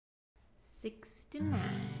69,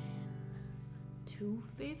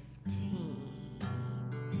 215,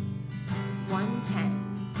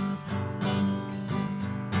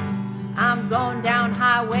 110. I'm going down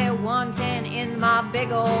Highway 110 in my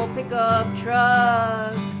big old pickup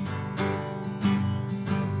truck.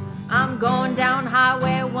 I'm going down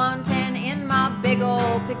Highway 110 in my big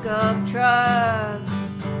old pickup truck.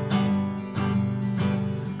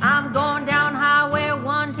 I'm going down Highway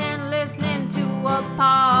 110 listening to a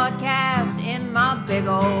podcast in my big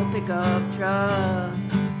old pickup truck.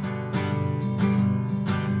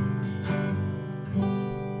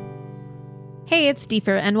 Hey, it's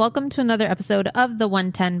Deefer, and welcome to another episode of the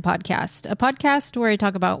 110 Podcast, a podcast where I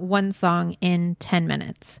talk about one song in 10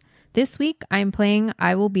 minutes. This week, I'm playing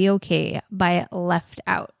I Will Be Okay by Left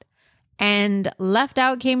Out. And Left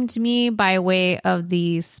Out came to me by way of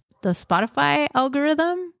the Spotify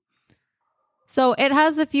algorithm. So it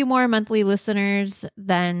has a few more monthly listeners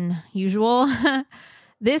than usual.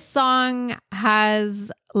 This song has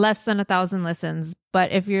less than 1,000 listens,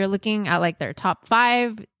 but if you're looking at like their top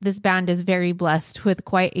 5, this band is very blessed with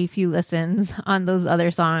quite a few listens on those other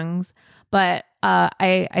songs. But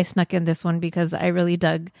I snuck in this one because I really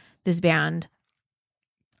dug this band.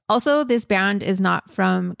 Also, this band is not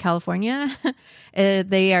from California.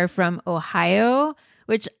 They are from Ohio,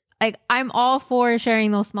 which I'm all for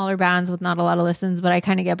sharing those smaller bands with not a lot of listens, but I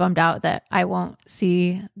kind of get bummed out that I won't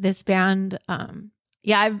see this band.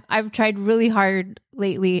 I've tried really hard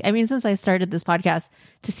lately. I mean, since I started this podcast,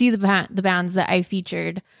 to see the bands that I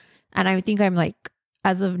featured, and I think I'm like,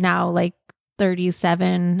 as of now, like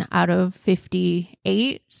 37 out of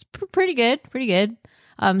 58. It's pretty good.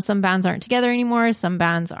 Some bands aren't together anymore. Some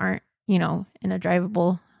bands aren't, in a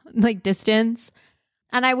drivable like distance.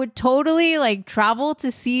 And I would totally like travel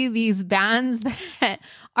to see these bands that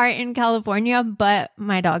aren't in California, but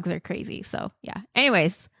my dogs are crazy. So yeah.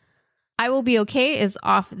 Anyways, I Will Be Okay is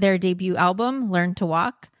off their debut album, Learn to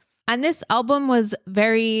Walk. And this album was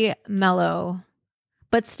very mellow,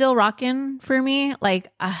 but still rockin' for me.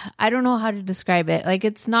 Like, I don't know how to describe it. Like,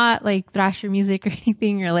 it's not like thrasher music or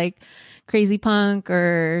anything, or like crazy punk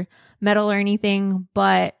or metal or anything,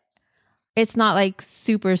 but it's not like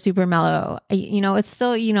super, super mellow. It's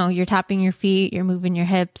still, you're tapping your feet, you're moving your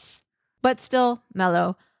hips, but still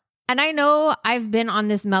mellow. And I know I've been on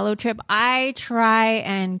this mellow trip. I try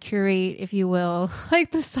and curate, if you will,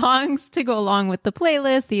 like the songs to go along with the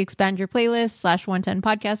playlist, the Expand Your Playlist / 110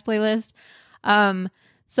 Podcast playlist.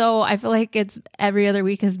 So I feel like it's every other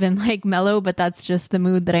week has been like mellow, but that's just the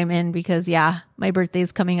mood that I'm in because my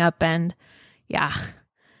birthday's coming up and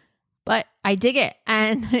but I dig it,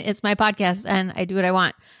 and it's my podcast, and I do what I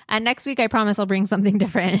want. And next week, I promise I'll bring something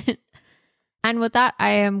different. And with that, I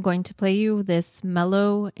am going to play you this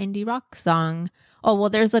mellow indie rock song. Oh, well,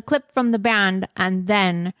 there's a clip from the band, and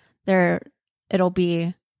then it'll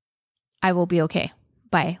be I Will Be Okay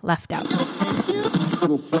by Left Out.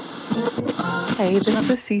 Hey, this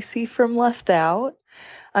is Cece from Left Out.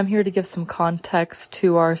 I'm here to give some context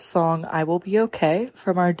to our song I Will Be Okay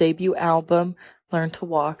from our debut album, Learn to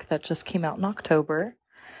Walk, that just came out in October.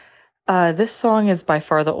 This song is by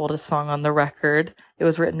far the oldest song on the record. It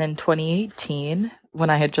was written in 2018 when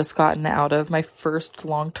I had just gotten out of my first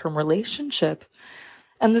long-term relationship.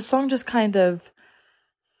 And the song just kind of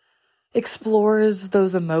explores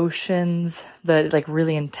those emotions, the like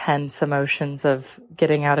really intense emotions of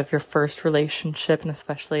getting out of your first relationship, and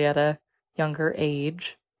especially at a younger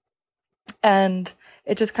age. And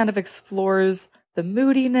it just kind of explores the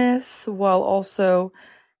moodiness while also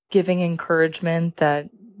giving encouragement that,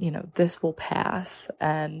 this will pass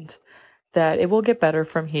and that it will get better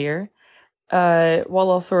from here, while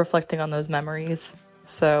also reflecting on those memories.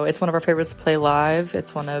 So it's one of our favorites to play live.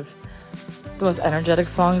 It's one of the most energetic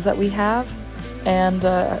songs that we have. And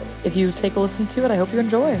if you take a listen to it, I hope you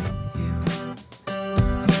enjoy.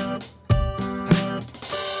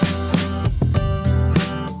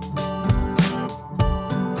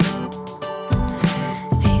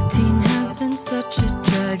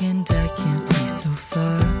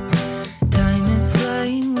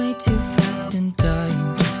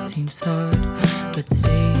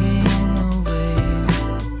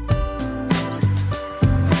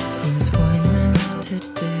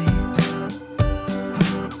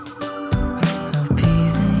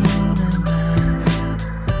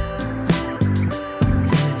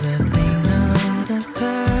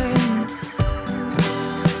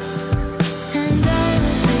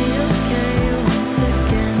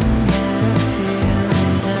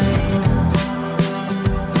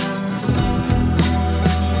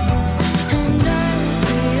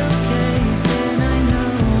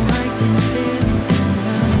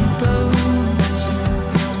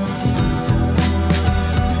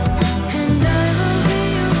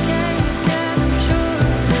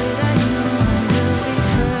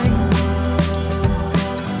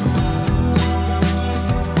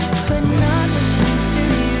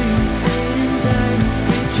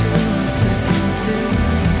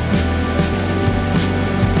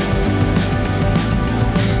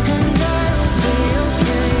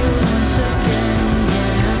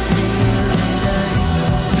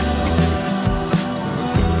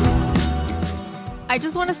 I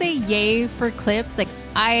just want to say yay for clips. Like,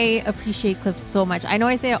 I appreciate clips so much. I know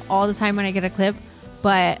I say it all the time when I get a clip,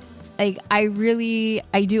 but like, I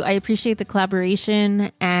appreciate the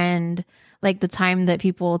collaboration and like the time that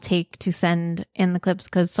people take to send in the clips,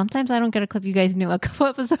 because sometimes I don't get a clip. You guys knew a couple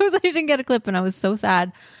episodes I didn't get a clip and I was so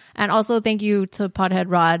sad. And also thank you to Pothead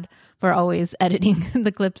Rod for always editing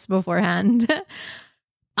the clips beforehand.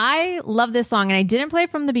 I love this song and I didn't play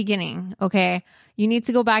it from the beginning. Okay. You need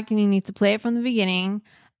to go back and you need to play it from the beginning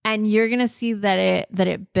and you're going to see that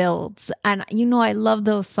it builds. And you know, I love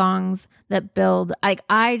those songs that build. Like,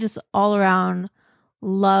 I just all around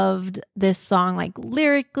loved this song, like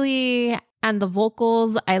lyrically and the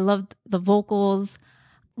vocals. I loved the vocals.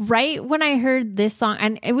 Right when I heard this song,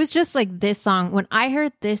 and it was just like this song, when I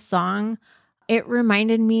heard this song, it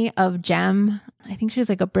reminded me of Jem. I think she's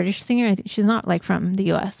like a British singer. I think she's not like from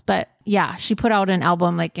the US, but yeah, she put out an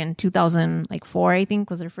album like in 2004, I think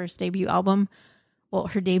was her first debut album. Well,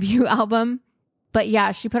 her debut album. But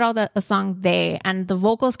yeah, she put out a song, They, and the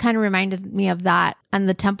vocals kind of reminded me of that. And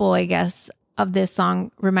the tempo, I guess, of this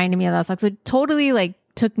song reminded me of that song. So it totally like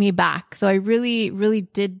took me back. So I really, really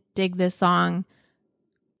did dig this song.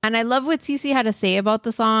 And I love what Cece had to say about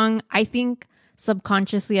the song. I think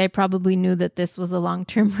subconsciously, I probably knew that this was a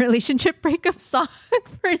long-term relationship breakup song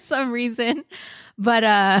for some reason. But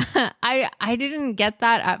I didn't get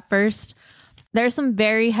that at first. There's some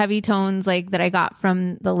very heavy tones like that I got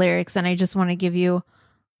from the lyrics, and I want to give you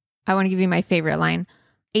my favorite line.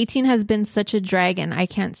 18 has been such a drag and I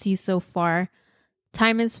can't see so far.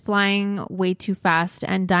 Time is flying way too fast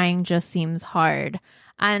and dying just seems hard.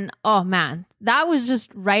 And oh man, that was just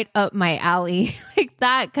right up my alley. Like,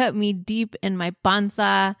 that cut me deep in my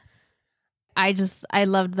panza. I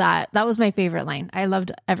loved that. That was my favorite line. I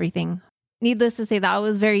loved everything. Needless to say, that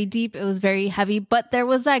was very deep. It was very heavy, but there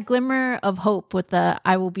was that glimmer of hope with the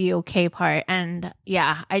I will be okay part. And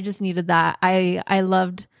yeah, I just needed that. I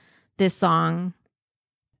loved this song.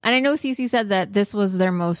 And I know Cece said that this was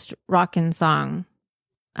their most rockin' song.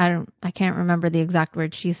 I can't remember the exact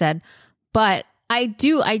words she said, but I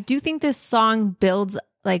do think this song builds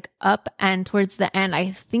like up, and towards the end,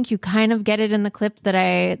 I think you kind of get it in the clip that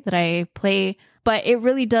I play, but it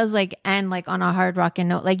really does like end like on a hard rockin'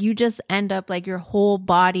 note. Like, you just end up like your whole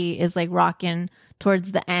body is like rocking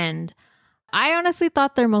towards the end. I honestly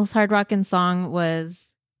thought their most hard rockin' song was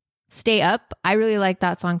Stay Up. I really like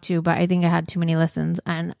that song too, but I think I had too many listens,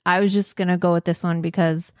 and I was just gonna go with this one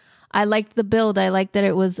because I liked the build. I liked that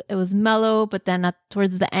it was mellow, but then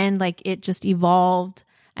towards the end, like, it just evolved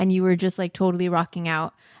and you were just like totally rocking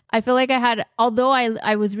out. I feel like although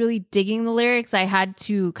I was really digging the lyrics, I had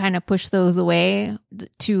to kind of push those away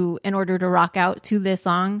in order to rock out to this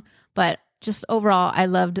song. But just overall, I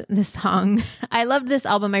loved this song. I loved this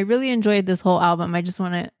album. I really enjoyed this whole album. I just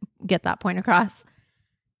want to get that point across.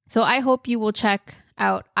 So I hope you will check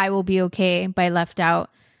out I Will Be Okay by Left Out.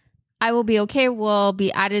 I Will Be Okay will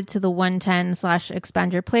be added to the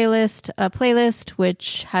 110/Expand Your Playlist, a playlist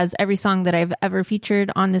which has every song that I've ever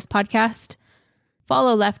featured on this podcast.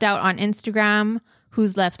 Follow Left Out on Instagram,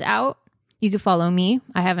 Who's Left Out. You can follow me.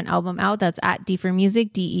 I have an album out that's at Deefer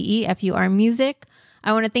Music, DEEFUR Music.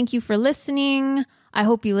 I want to thank you for listening. I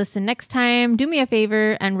hope you listen next time. Do me a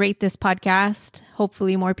favor and rate this podcast.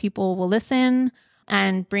 Hopefully more people will listen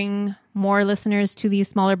and bring more listeners to these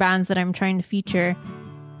smaller bands that I'm trying to feature.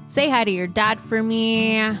 Say hi to your dad for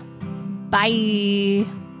me. Bye.